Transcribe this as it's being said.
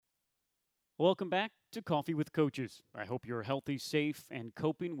Welcome back to Coffee with Coaches. I hope you're healthy, safe, and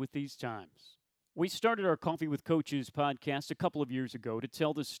coping with these times. We started our Coffee with Coaches podcast a couple of years ago to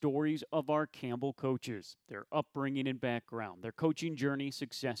tell the stories of our Campbell coaches, their upbringing and background, their coaching journey,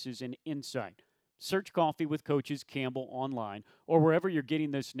 successes, and insight. Search Coffee with Coaches Campbell online or wherever you're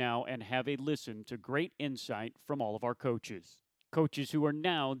getting this now and have a listen to great insight from all of our coaches. Coaches who are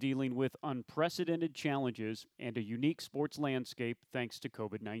now dealing with unprecedented challenges and a unique sports landscape thanks to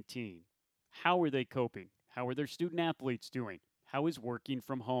COVID 19. How are they coping? How are their student athletes doing? How is working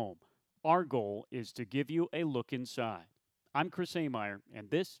from home? Our goal is to give you a look inside. I'm Chris Ameyer, and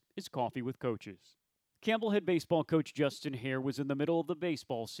this is Coffee with Coaches. Campbell head baseball coach Justin Hare was in the middle of the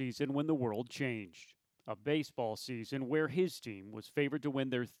baseball season when the world changed. A baseball season where his team was favored to win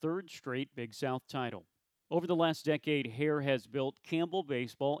their third straight Big South title. Over the last decade, Hare has built Campbell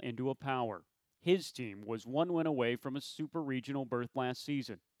baseball into a power. His team was one win away from a super regional berth last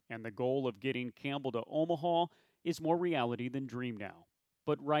season, and the goal of getting Campbell to Omaha is more reality than dream now.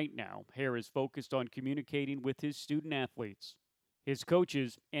 But right now, Hare is focused on communicating with his student athletes, his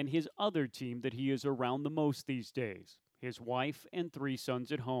coaches, and his other team that he is around the most these days, his wife and 3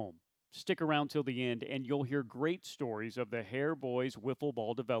 sons at home. Stick around till the end and you'll hear great stories of the Hare boys' wiffle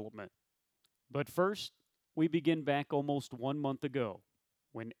ball development. But first, we begin back almost 1 month ago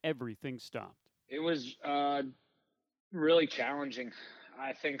when everything stopped. It was really challenging.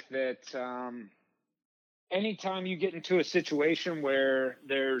 I think that anytime you get into a situation where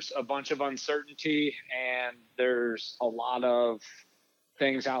there's a bunch of uncertainty and there's a lot of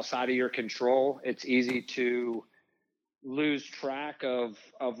things outside of your control, it's easy to lose track of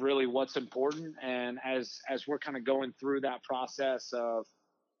really what's important. And as we're kind of going through that process of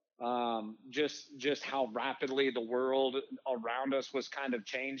just how rapidly the world around us was kind of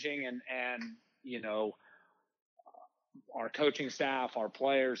changing, and you know, our coaching staff, our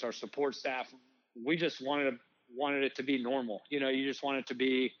players, our support staff, we just wanted it to be normal. You just want it to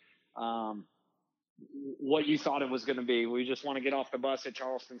be what you thought it was going to be. We just want to get off the bus at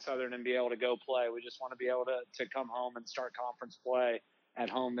Charleston Southern and be able to go play. We just want to be able to come home and start conference play at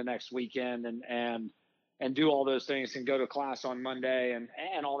home the next weekend and do all those things and go to class on Monday and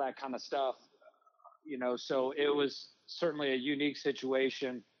all that kind of stuff. So it was certainly a unique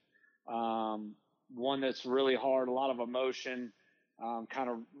situation. One that's really hard, a lot of emotion, kind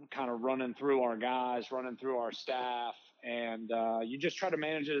of running through our guys, running through our staff, and you just try to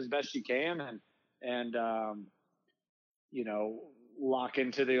manage it as best you can, and lock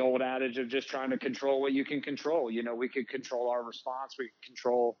into the old adage of just trying to control what you can control. We could control our response, we could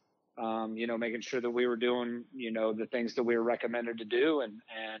control, making sure that we were doing, the things that we were recommended to do, and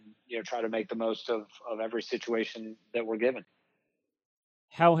try to make the most of every situation that we're given.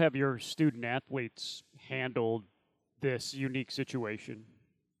 How have your student athletes handled this unique situation?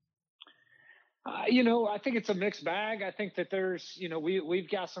 I think it's a mixed bag. I think that there's, we've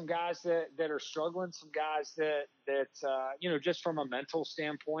got some guys that are struggling, some guys that just from a mental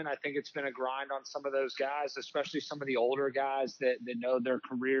standpoint, I think it's been a grind on some of those guys, especially some of the older guys that know their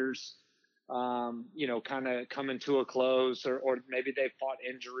careers, kind of coming to a close, or maybe they've fought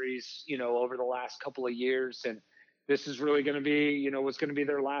injuries, over the last couple of years. And this is really going to be, what's going to be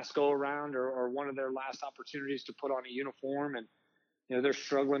their last go around or one of their last opportunities to put on a uniform. And, they're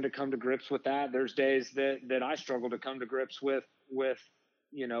struggling to come to grips with that. There's days that I struggle to come to grips with, the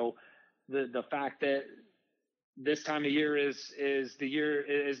fact that this time of year is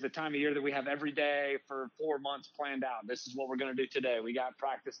the time of year that we have every day for 4 months planned out. This is what we're going to do today. We got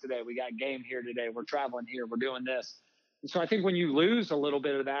practice today. We got game here today. We're traveling here. We're doing this. And so I think when you lose a little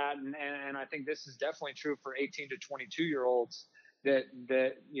bit of that, and I think this is definitely true for 18 to 22-year-olds that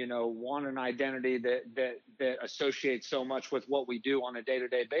want an identity that associates so much with what we do on a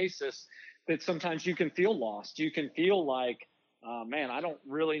day-to-day basis, that sometimes you can feel lost. You can feel like, man, I don't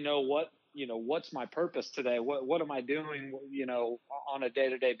really know what's my purpose today? What am I doing, on a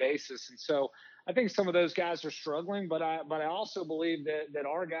day-to-day basis? And so I think some of those guys are struggling, but I also believe that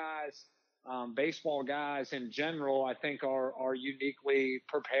our guys, baseball guys in general, I think are uniquely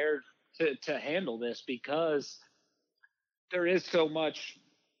prepared to handle this, because there is so much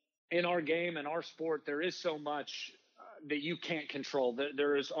in our game and our sport. There is so much that you can't control.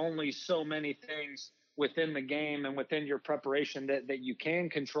 There is only so many things within the game and within your preparation that you can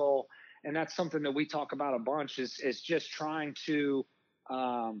control. And that's something that we talk about a bunch, is just trying to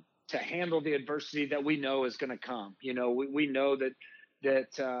handle the adversity that we know is going to come. We know that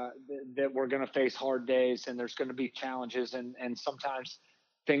we're going to face hard days, and there's going to be challenges, and sometimes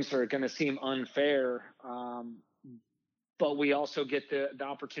things are going to seem unfair. But we also get the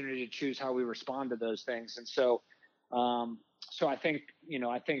opportunity to choose how we respond to those things. And so I think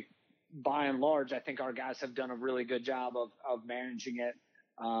by and large, I think our guys have done a really good job of managing it,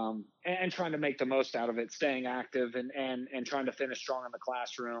 and trying to make the most out of it, staying active and trying to finish strong in the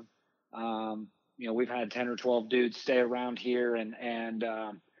classroom. We've had 10 or 12 dudes stay around here, and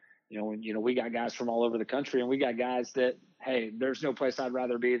we got guys from all over the country, and we got guys that, hey, there's no place I'd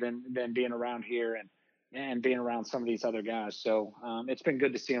rather be than being around here and being around some of these other guys. So it's been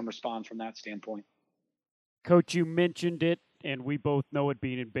good to see them respond from that standpoint. Coach, you mentioned it, and we both know it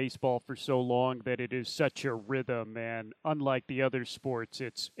being in baseball for so long that it is such a rhythm. And unlike the other sports,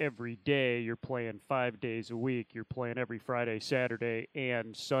 it's every day. You're playing 5 days a week. You're playing every Friday, Saturday,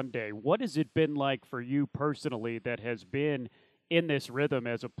 and Sunday. What has it been like for you personally that has been in this rhythm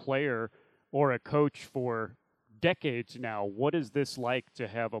as a player or a coach for decades now? What is this like to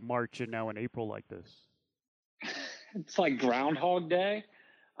have a March and now an April like this? It's like Groundhog Day.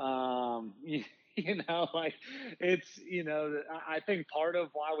 Like I think part of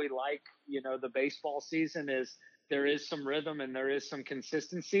why we like, the baseball season is there is some rhythm and there is some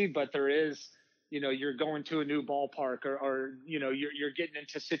consistency, but there is, you're going to a new ballpark or you're getting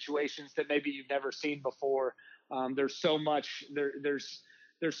into situations that maybe you've never seen before. There's so much, there's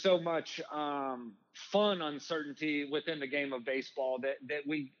so much fun uncertainty within the game of baseball that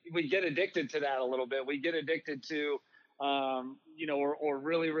we get addicted to that a little bit. We get addicted to, or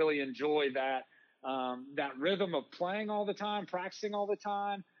really, really enjoy that rhythm of playing all the time, practicing all the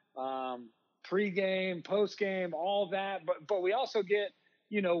time, pre-game, post-game, all that. But we also get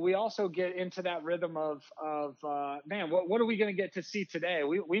into that rhythm of man, what are we going to get to see today?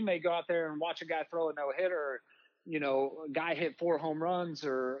 We may go out there and watch a guy throw a no-hitter, a guy hit 4 home runs,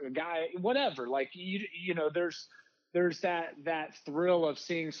 or a guy, whatever. Like, there's that thrill of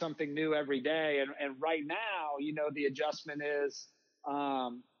seeing something new every day. And right now, the adjustment is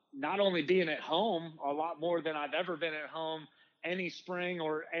not only being at home a lot more than I've ever been at home any spring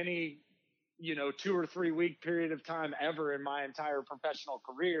or any, 2 or 3 week period of time ever in my entire professional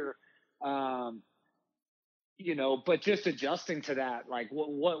career. But just adjusting to that, like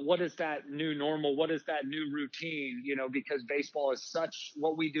what is that new normal? What is that new routine? Because baseball is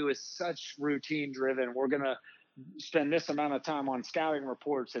what we do is such routine driven. We're going to spend this amount of time on scouting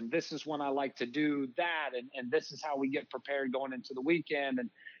reports, and this is when I like to do that. And this is how we get prepared going into the weekend,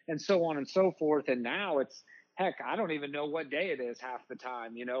 and so on and so forth. And now heck, I don't even know what day it is half the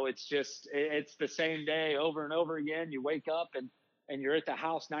time. It's the same day over and over again. You wake up and you're at the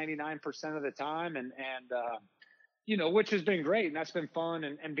house 99% of the time. And which has been great. And that's been fun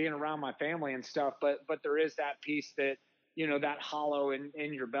and being around my family and stuff. But there is that piece that, that hollow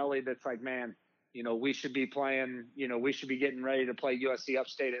in your belly that's like, man, we should be playing, we should be getting ready to play USC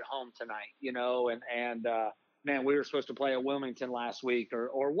Upstate at home tonight, and man, we were supposed to play at Wilmington last week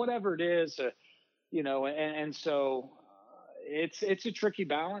or whatever it is, and so it's a tricky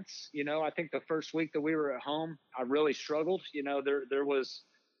balance. I think the first week that we were at home, I really struggled. There was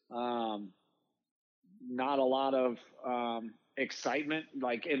not a lot of excitement,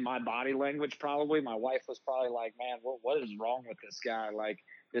 like in my body language. Probably my wife was probably like, man, what is wrong with this guy? Like,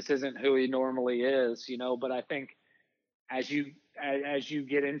 this isn't who he normally is, but I think as you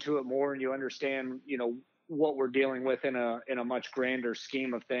get into it more and you understand, what we're dealing with in a much grander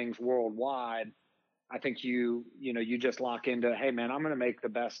scheme of things worldwide, I think you just lock into, hey man, I'm going to make the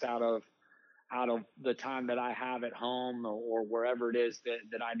best out of the time that I have at home or wherever it is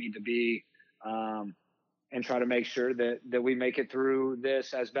that I need to be, and try to make sure that we make it through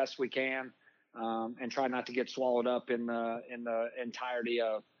this as best we can, and try not to get swallowed up in the entirety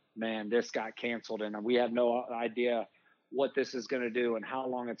of, man, this got canceled and we have no idea what this is going to do and how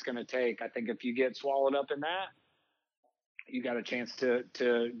long it's going to take. I think if you get swallowed up in that, you got a chance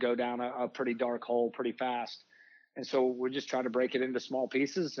to go down a pretty dark hole pretty fast. And so we're just trying to break it into small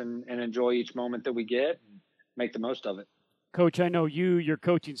pieces and enjoy each moment that we get and make the most of it. Coach, I know your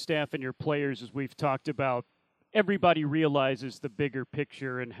coaching staff, and your players, as we've talked about, everybody realizes the bigger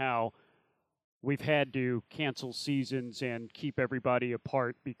picture and how we've had to cancel seasons and keep everybody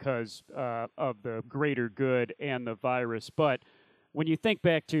apart because of the greater good and the virus. But when you think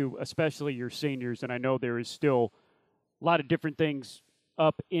back to especially your seniors, and I know there is still a lot of different things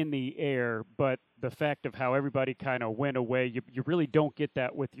up in the air, but the fact of how everybody kind of went away, you really don't get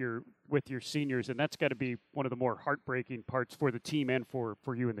that with your seniors, and that's got to be one of the more heartbreaking parts for the team and for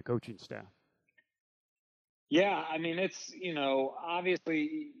you and the coaching staff. Yeah, I mean, it's,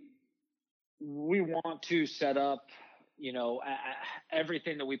 obviously we want to set up,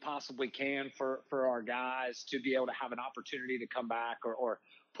 everything that we possibly can for our guys to be able to have an opportunity to come back or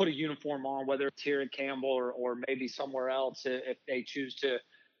put a uniform on, whether it's here at Campbell or maybe somewhere else if they choose to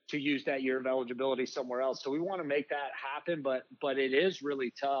use that year of eligibility somewhere else. So we want to make that happen, but it is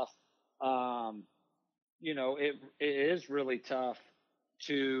really tough it is really tough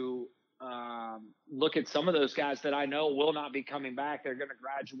to look at some of those guys that I know will not be coming back. They're going to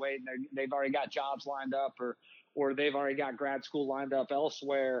graduate and they've already got jobs lined up, or they've already got grad school lined up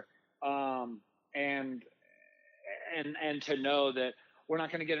elsewhere. And to know that we're not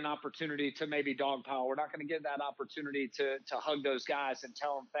going to get an opportunity to maybe dogpile. We're not going to get that opportunity to hug those guys and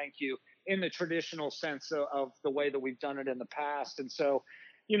tell them thank you in the traditional sense of the way that we've done it in the past. And so,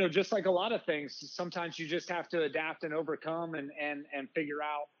 just like a lot of things, sometimes you just have to adapt and overcome and figure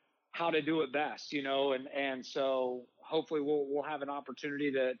out how to do it best, and so hopefully we'll have an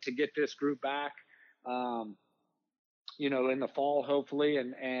opportunity to get this group back, in the fall, hopefully,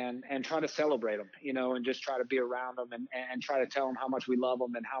 and try to celebrate them, and just try to be around them and try to tell them how much we love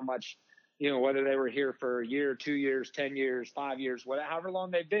them and how much, whether they were here for a year, 2 years, 10 years, 5 years, whatever, however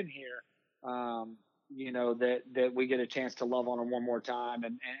long they've been here, that we get a chance to love on them one more time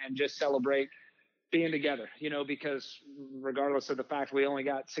and just celebrate being together, because regardless of the fact we only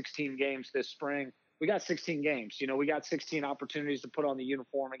got 16 games this spring, we got 16 games, we got 16 opportunities to put on the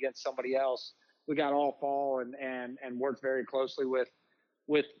uniform against somebody else. We got all fall and worked very closely with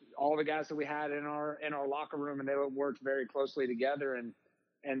all the guys that we had in our locker room, and they worked very closely together.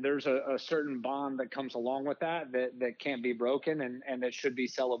 And there's a certain bond that comes along with that can't be broken and that should be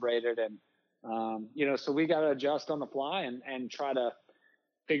celebrated. And, so we got to adjust on the fly and try to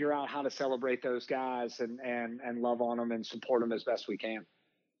figure out how to celebrate those guys and love on them and support them as best we can.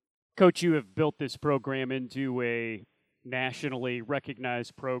 Coach, you have built this program into a nationally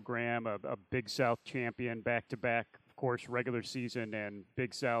recognized program, a Big South champion, back-to-back, of course, regular season and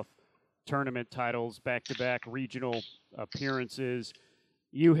Big South tournament titles, back-to-back regional appearances.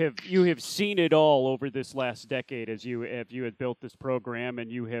 You have seen it all over this last decade as you had built this program,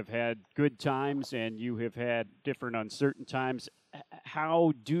 and you have had good times and you have had different uncertain times.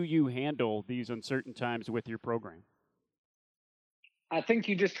 How do you handle these uncertain times with your program? I think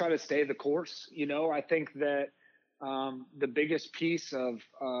you just try to stay the course. I think that the biggest piece of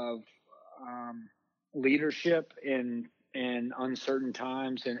leadership in uncertain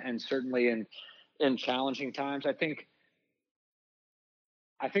times and certainly in challenging times, I think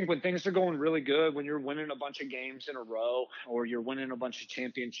when things are going really good, when you're winning a bunch of games in a row or you're winning a bunch of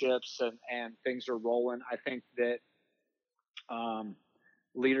championships and things are rolling, I think that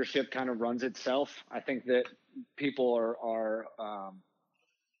leadership kind of runs itself. I think that people are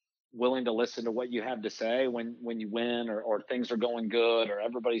willing to listen to what you have to say when you win or things are going good or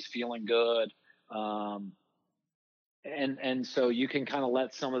everybody's feeling good. And so you can kind of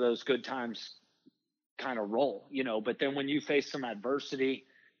let some of those good times kind of roll, but then when you face some adversity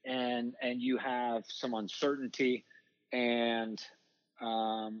and you have some uncertainty and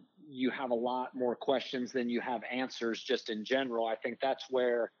you have a lot more questions than you have answers just in general, I think that's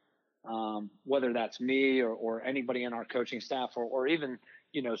where whether that's me or anybody in our coaching staff or even,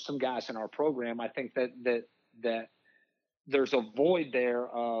 some guys in our program, I think that there's a void there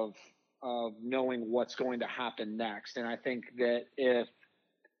of knowing what's going to happen next. And I think that if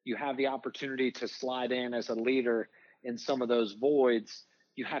you have the opportunity to slide in as a leader in some of those voids,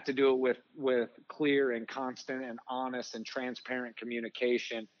 you have to do it with clear and constant and honest and transparent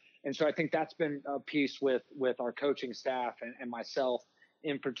communication. And so I think that's been a piece with our coaching staff and myself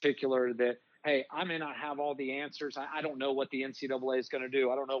in particular, that, hey, I may not have all the answers. I don't know what the NCAA is going to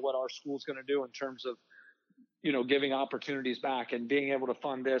do. I don't know what our school's going to do in terms of, giving opportunities back and being able to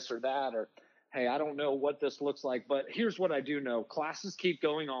fund this or that, or, hey, I don't know what this looks like, but here's what I do know. Classes keep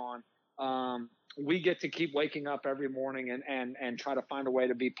going on. We get to keep waking up every morning and try to find a way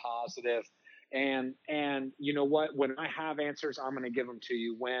to be positive. And you know what, when I have answers, I'm going to give them to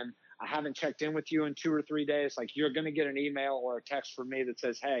you. When I haven't checked in with you in 2 or 3 days, like, you're going to get an email or a text from me that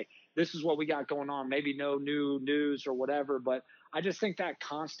says, hey, this is what we got going on. Maybe no new news or whatever, but I just think that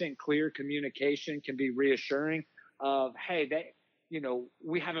constant, clear communication can be reassuring of, hey,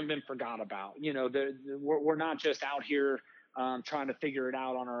 we haven't been forgot about. We're not just out here trying to figure it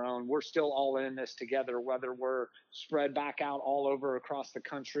out on our own. We're still all in this together, whether we're spread back out all over across the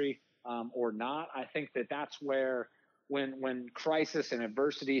country or not. I think that's where when crisis and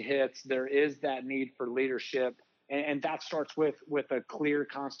adversity hits, there is that need for leadership. And that starts with a clear,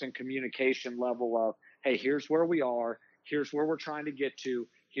 constant communication level of, hey, here's where we are. Here's where we're trying to get to.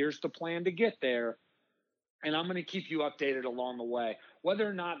 Here's the plan to get there. And I'm going to keep you updated along the way. Whether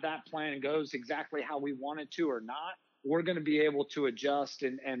or not that plan goes exactly how we want it to or not, we're going to be able to adjust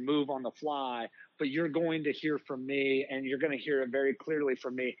and move on the fly. But you're going to hear from me, and you're going to hear it very clearly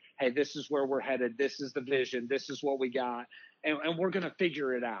from me. Hey, this is where we're headed. This is the vision. This is what we got. And we're going to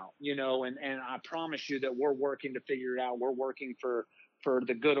figure it out, and I promise you that we're working to figure it out. We're working for for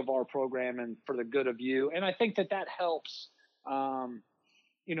the good of our program and for the good of you. And I think that helps.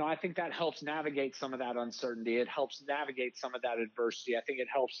 I think that helps navigate some of that uncertainty. It helps navigate some of that adversity. I think it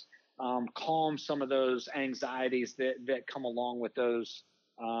helps calm some of those anxieties that come along with those,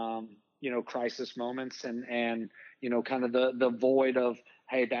 crisis moments and kind of the void of,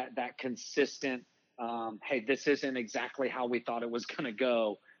 hey, that consistent, hey, this isn't exactly how we thought it was going to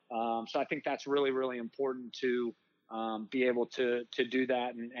go. So I think that's really, really important to be able to do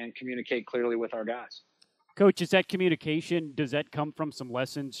that and communicate clearly with our guys. Coach, is that communication, does that come from some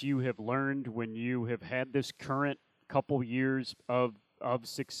lessons you have learned when you have had this current couple years of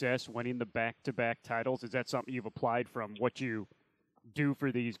success winning the back-to-back titles? Is that something you've applied from what you do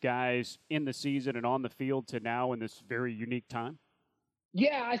for these guys in the season and on the field to now in this very unique time?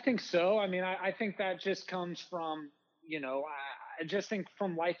 Yeah, I think so. I mean, I think that just comes from, I just think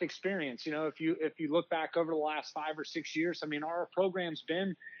from life experience. If you look back over the last 5 or 6 years, I mean, our program's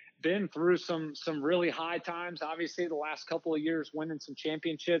been through some really high times. Obviously, the last couple of years winning some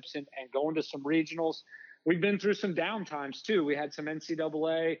championships and going to some regionals. We've been through some down times too. We had some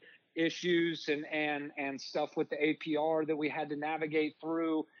NCAA issues and stuff with the APR that we had to navigate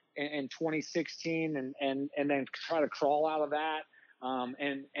through in 2016 and then try to crawl out of that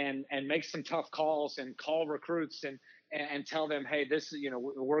and make some tough calls and call recruits and tell them, hey, this is,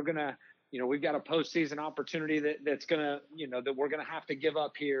 we're gonna, we've got a postseason opportunity that's gonna, that we're gonna have to give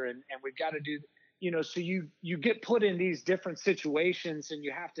up here, and we've got to do, so you get put in these different situations and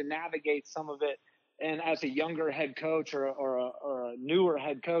you have to navigate some of it. And as a younger head coach or a newer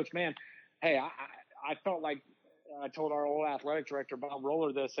head coach, man, hey, I felt like I told our old athletic director Bob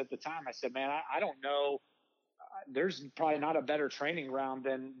Roller this at the time. I said, man, I don't know. There's probably not a better training ground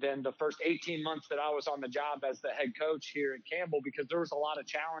than the first 18 months that I was on the job as the head coach here in Campbell, because there was a lot of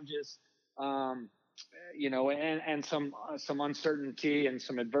challenges, and some uncertainty and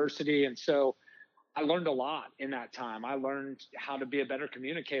some adversity. And so I learned a lot in that time. I learned how to be a better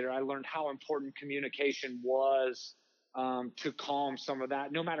communicator. I learned how important communication was to calm some of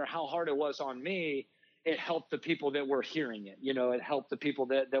that. No matter how hard it was on me, it helped the people that were hearing it. It helped the people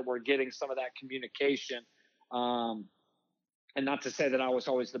that were getting some of that communication. And not to say that I was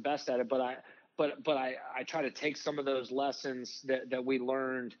always the best at it, but I try to take some of those lessons that we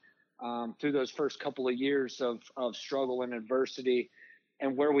learned through those first couple of years of struggle and adversity,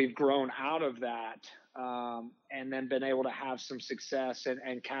 and where we've grown out of that, and then been able to have some success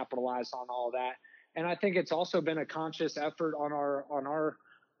and capitalize on all that. And I think it's also been a conscious effort on our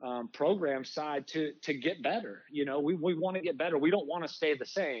program side to get better. We want to get better. We don't want to stay the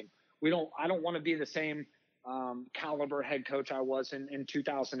same. I don't want to be the same caliber head coach I was in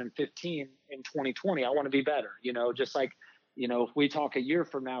 2015 in 2020. I want to be better, just like, if we talk a year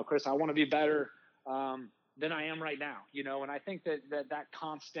from now, Chris, I want to be better than I am right now, and I think that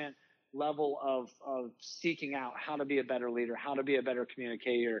constant level of seeking out how to be a better leader, how to be a better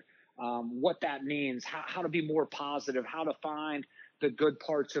communicator, what that means, how to be more positive, how to find the good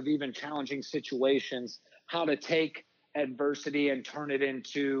parts of even challenging situations, how to take adversity and turn it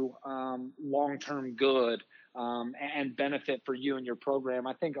into long-term good and benefit for you and your program,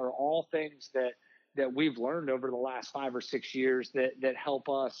 I think are all things that we've learned over the last 5 or 6 years that help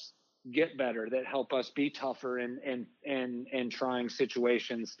us get better, that help us be tougher in trying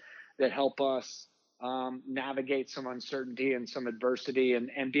situations, that help us navigate some uncertainty and some adversity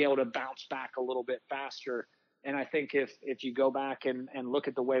and be able to bounce back a little bit faster. And I think if you go back and look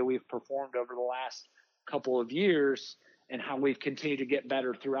at the way we've performed over the last couple of years and how we've continued to get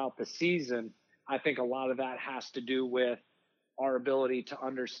better throughout the season, I think a lot of that has to do with our ability to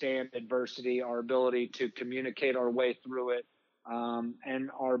understand adversity, our ability to communicate our way through it, and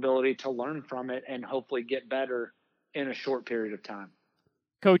our ability to learn from it and hopefully get better in a short period of time.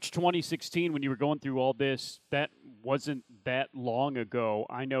 Coach, 2016, when you were going through all this, that wasn't that long ago.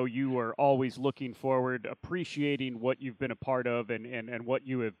 I know you are always looking forward, appreciating what you've been a part of and what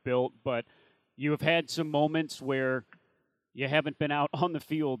you have built, but you have had some moments where you haven't been out on the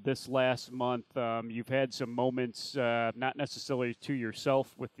field this last month. You've had some moments, not necessarily to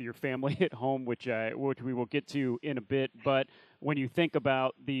yourself with your family at home, which we will get to in a bit. But when you think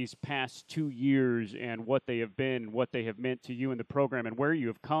about these past 2 years and what they have been, what they have meant to you in the program, and where you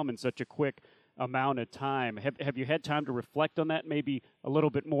have come in such a quick amount of time, have you had time to reflect on that maybe a little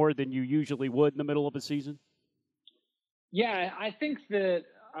bit more than you usually would in the middle of a season? Yeah, I think that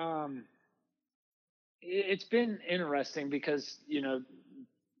it's been interesting because,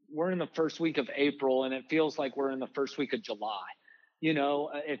 we're in the first week of April and it feels like we're in the first week of July.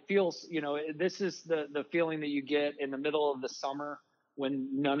 It feels, this is the feeling that you get in the middle of the summer when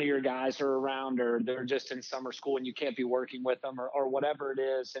none of your guys are around, or they're just in summer school and you can't be working with them, or whatever it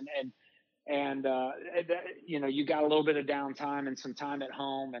is. You got a little bit of downtime and some time at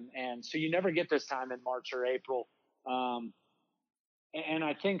home. And so you never get this time in March or April. And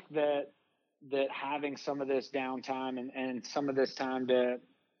I think that having some of this downtime and some of this time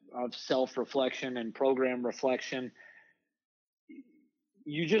of self-reflection and program reflection,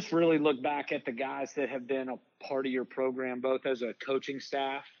 you just really look back at the guys that have been a part of your program, both as a coaching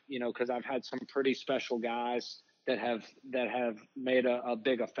staff, because I've had some pretty special guys that have made a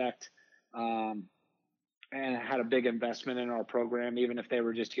big effect, and had a big investment in our program, even if they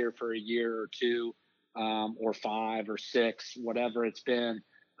were just here for a year or two, or 5 or 6, whatever it's been,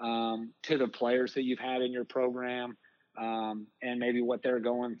 to the players that you've had in your program, and maybe what they're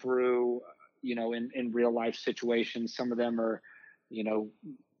going through, in real life situations. Some of them are,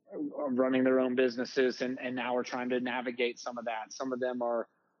 running their own businesses and now are trying to navigate some of that. Some of them are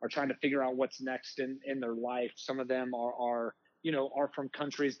trying to figure out what's next in their life. Some of them are from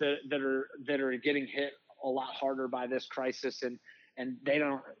countries that are getting hit a lot harder by this crisis, and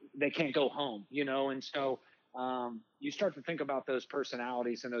they can't go home, and so you start to think about those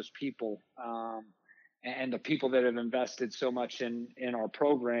personalities and those people, and the people that have invested so much in our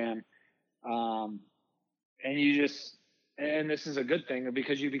program, and this is a good thing,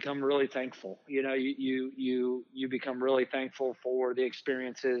 because you become really thankful. You become really thankful for the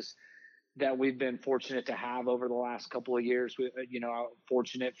experiences that we've been fortunate to have over the last couple of years.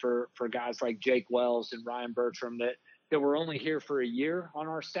 Fortunate for guys like Jake Wells and Ryan Bertram that were only here for a year on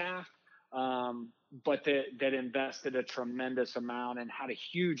our staff, but that invested a tremendous amount and had a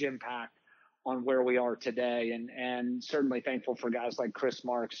huge impact on where we are today. And certainly thankful for guys like Chris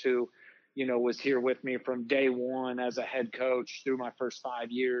Marks, who, was here with me from day one as a head coach through my first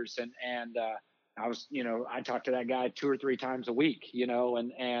 5 years. And I was, I talked to that guy 2 or 3 times a week,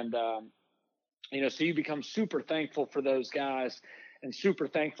 so you become super thankful for those guys, and super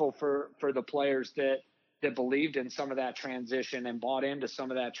thankful for the players that believed in some of that transition and bought into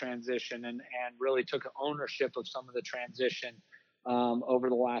some of that transition, and really took ownership of some of the transition, over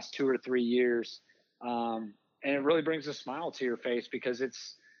the last 2 or 3 years. And it really brings a smile to your face, because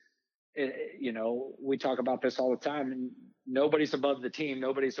we talk about this all the time, and nobody's above the team.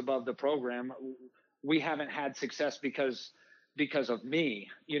 Nobody's above the program. We haven't had success because of me.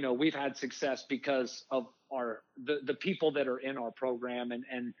 We've had success because of the people that are in our program,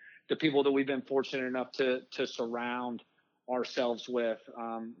 and the people that we've been fortunate enough to surround ourselves with.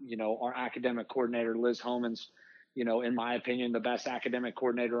 Our academic coordinator, Liz Homans, in my opinion, the best academic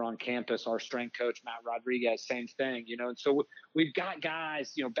coordinator on campus. Our strength coach, Matt Rodriguez, same thing, and so we've got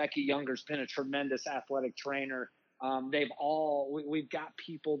guys, Becky Younger's been a tremendous athletic trainer. We've got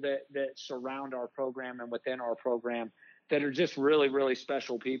people that surround our program and within our program that are just really, really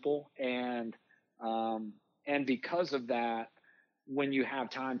special people. And because of that, when you have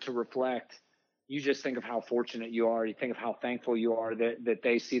time to reflect, you just think of how fortunate you are. You think of how thankful you are that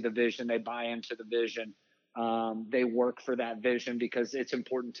they see the vision, they buy into the vision. They work for that vision because it's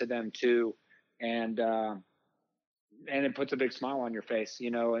important to them too. And it puts a big smile on your face,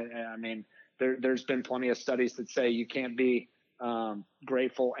 I mean, there's been plenty of studies that say you can't be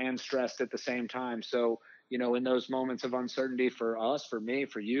grateful and stressed at the same time. So, in those moments of uncertainty, for us, for me,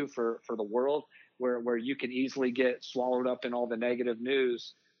 for you, for the world, where you can easily get swallowed up in all the negative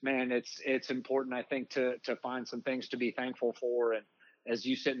news, man, it's important, I think, to find some things to be thankful for. And as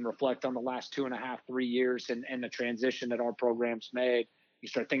you sit and reflect on the last 2.5, 3 years and the transition that our program's made, you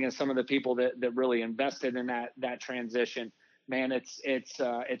start thinking of some of the people that really invested in that transition. Man,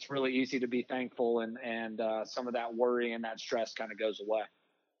 it's really easy to be thankful, and some of that worry and that stress kind of goes away.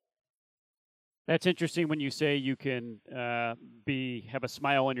 That's interesting when you say you can have a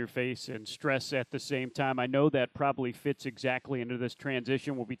smile on your face and stress at the same time. I know that probably fits exactly into this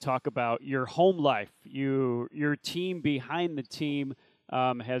transition when we talk about your home life. Your team behind the team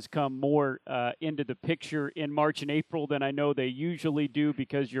has come more into the picture in March and April than I know they usually do,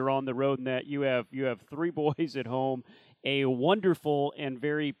 because you're on the road, and that you have 3 boys at home, a wonderful and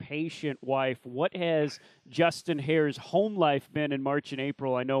very patient wife. What has Justin Hare's home life been in March and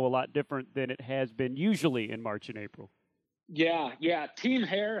April? I know a lot different than it has been usually in March and April. Yeah. Team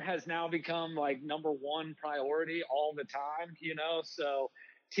Hare has now become like number 1 priority all the time, so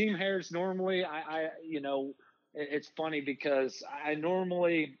Team Hare's normally, it's funny because I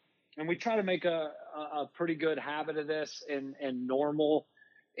normally, and we try to make a pretty good habit of this in a normal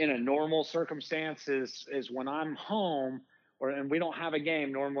circumstance, is when I'm home and we don't have a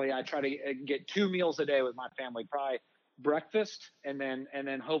game. Normally I try to get 2 meals a day with my family, probably breakfast and then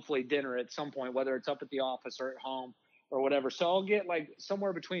hopefully dinner at some point, whether it's up at the office or at home. or whatever. So I'll get like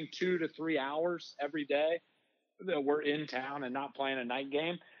somewhere between 2 to 3 hours every day that we're in town and not playing a night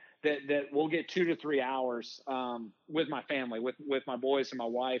game. That we'll get 2 to 3 hours with my family, with my boys and my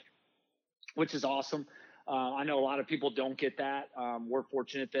wife, which is awesome. I know a lot of people don't get that. We're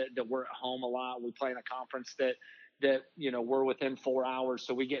fortunate that we're at home a lot. We play in a conference that we're within 4 hours,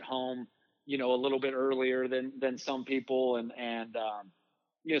 so we get home a little bit earlier than some people, and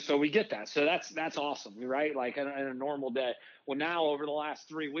so we get that. So that's awesome, right? Like in a normal day. Well, now over the last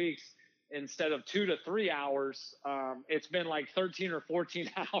 3 weeks, instead of 2 to 3 hours, it's been like 13 or 14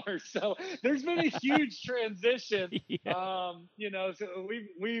 hours. So there's been a huge transition. Yeah. So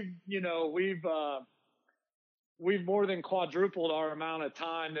we've more than quadrupled our amount of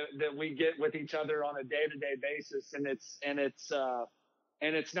time that we get with each other on a day-to-day basis. And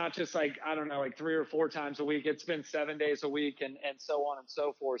it's not just like, I don't know, like 3 or 4 times a week. It's been 7 days a week and so on and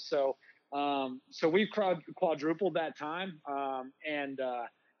so forth. So we've quadrupled that time.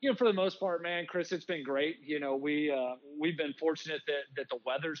 For the most part, man, Chris, it's been great. We've been fortunate that the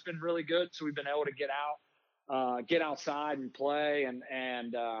weather's been really good. So we've been able to get outside and play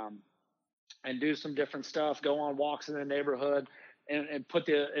and do some different stuff, go on walks in the neighborhood and put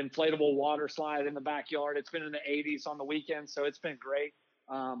the inflatable water slide in the backyard. It's been in the 80s on the weekends. So it's been great.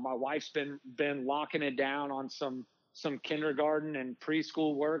 My wife's been locking it down on some kindergarten and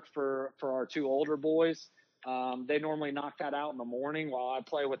preschool work for our 2 older boys. They normally knock that out in the morning while I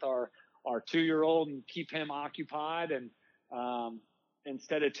play with our 2-year-old and keep him occupied. And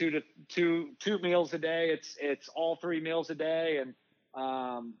instead of two meals a day, it's all 3 meals a day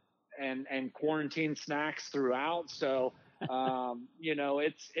and quarantine snacks throughout. So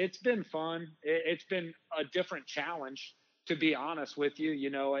it's been fun. It's been a different challenge, to be honest with you.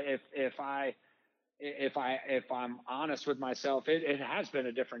 If I'm honest with myself, it has been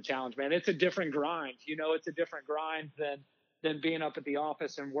a different challenge, man. It's a different grind. It's a different grind than being up at the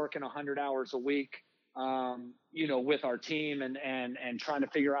office and working 100 hours a week, with our team and trying to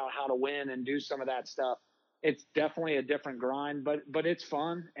figure out how to win and do some of that stuff. It's definitely a different grind, but it's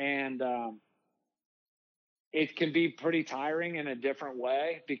fun. And, it can be pretty tiring in a different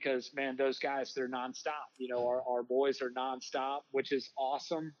way because, man, those guys, they're nonstop. Our boys are nonstop, which is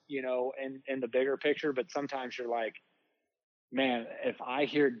awesome, in the bigger picture. But sometimes you're like, man, if I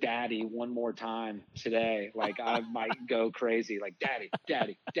hear daddy one more time today, like I might go crazy, like daddy,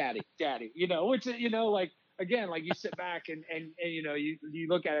 daddy, daddy, daddy, which, like, again, like you sit back and you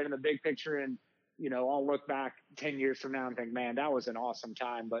look at it in the big picture and, I'll look back 10 years from now and think, man, that was an awesome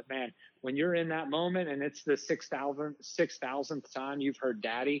time. But man, when you're in that moment and it's the 6,000th time you've heard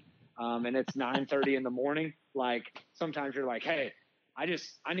daddy, and it's 9:30 in the morning, like sometimes you're like, hey, I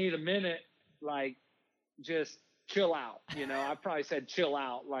need a minute, like just chill out. I probably said chill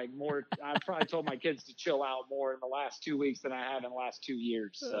out like more. I probably told my kids to chill out more in the last 2 weeks than I have in the last 2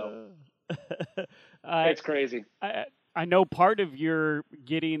 years. So it's crazy. I know part of your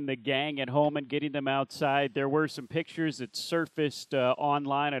getting the gang at home and getting them outside, there were some pictures that surfaced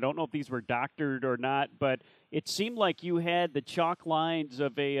online. I don't know if these were doctored or not, but it seemed like you had the chalk lines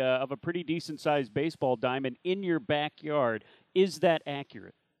of a pretty decent-sized baseball diamond in your backyard. Is that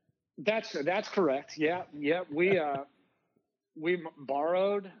accurate? That's correct. Yeah. We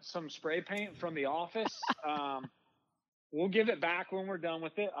borrowed some spray paint from the office. We'll give it back when we're done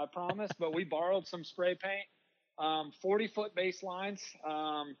with it, I promise. But we borrowed some spray paint. 40-foot baselines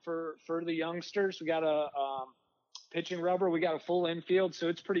for the youngsters. We got a pitching rubber. We got a full infield, so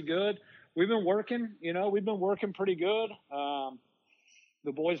it's pretty good. We've been working pretty good.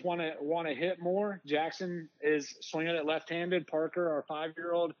 The boys want to hit more. Jackson is swinging it left-handed. Parker, our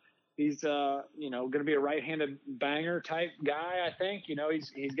 5-year-old, he's going to be a right-handed banger type guy. I think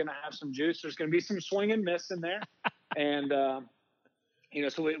he's going to have some juice. There's going to be some swing and miss in there, and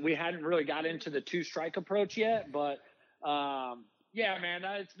so we hadn't really got into the 2-strike approach yet, but yeah, man,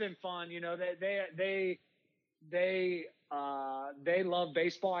 it's been fun. They love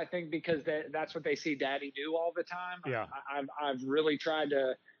baseball, I think, because that's what they see daddy do all the time. Yeah. I've really tried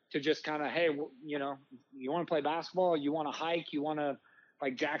to just kind of, hey, you want to play basketball? You want to hike? You want to,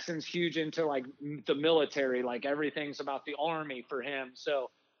 like, Jackson's huge into like the military, like everything's about the Army for him.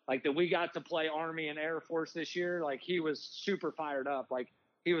 So like that we got to play Army and Air Force this year. Like he was super fired up. Like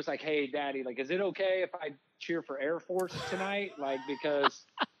he was like, hey daddy, like, is it okay if I cheer for Air Force tonight? Like, because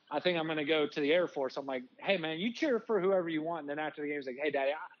I think I'm going to go to the Air Force. I'm like, hey man, you cheer for whoever you want. And then after the game, he's like, hey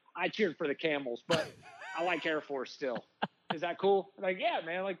daddy, I cheered for the Camels, but I like Air Force still. Is that cool? Like, yeah,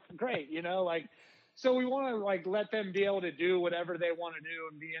 man, like great. Like, so we want to like let them be able to do whatever they want to do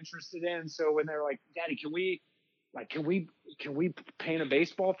and be interested in. So when they're like, daddy, can we like, can we paint a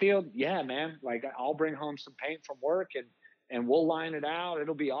baseball field? Yeah, man. Like, I'll bring home some paint from work and we'll line it out.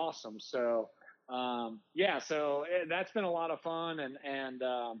 It'll be awesome. So, so that's been a lot of fun. And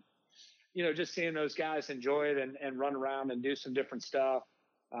just seeing those guys enjoy it and run around and do some different stuff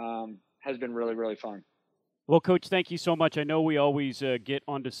has been really, really fun. Well, Coach, thank you so much. I know we always get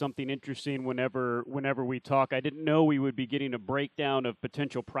onto something interesting whenever we talk. I didn't know we would be getting a breakdown of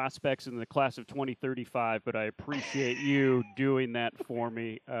potential prospects in the class of 2035, but I appreciate you doing that for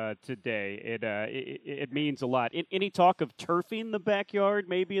me today. It means a lot. Any talk of turfing the backyard,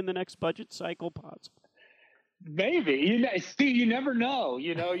 maybe in the next budget cycle, possible? Maybe. Steve, you never know.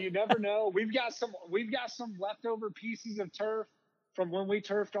 You never know. We've got some leftover pieces of turf from when we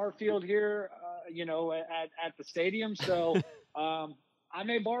turfed our field here, at the stadium. So I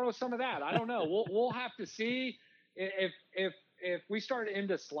may borrow some of that. I don't know. We'll have to see if we start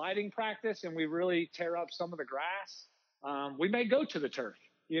into sliding practice and we really tear up some of the grass. We may go to the turf.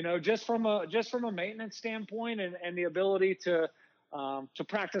 Just from a maintenance standpoint and the ability to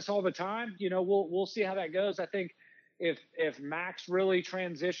practice all the time. We'll see how that goes. I think if Max really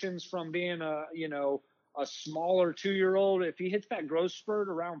transitions from being a smaller 2-year-old, if he hits that growth spurt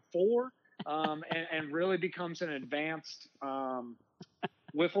around 4, and really becomes an advanced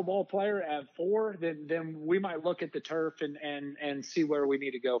wiffle ball player at 4, then we might look at the turf and see where we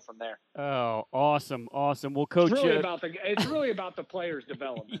need to go from there. Oh, awesome. Well, Coach, it's really about the players'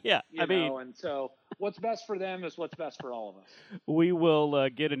 development. Yeah, and so what's best for them is what's best for all of us. We will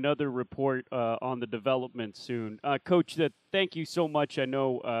get another report on the development soon. Coach, thank you so much. I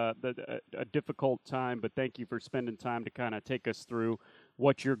know a difficult time, but thank you for spending time to kind of take us through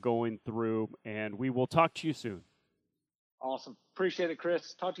what you're going through, and we will talk to you soon. Awesome. Appreciate it,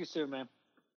 Chris. Talk to you soon, man.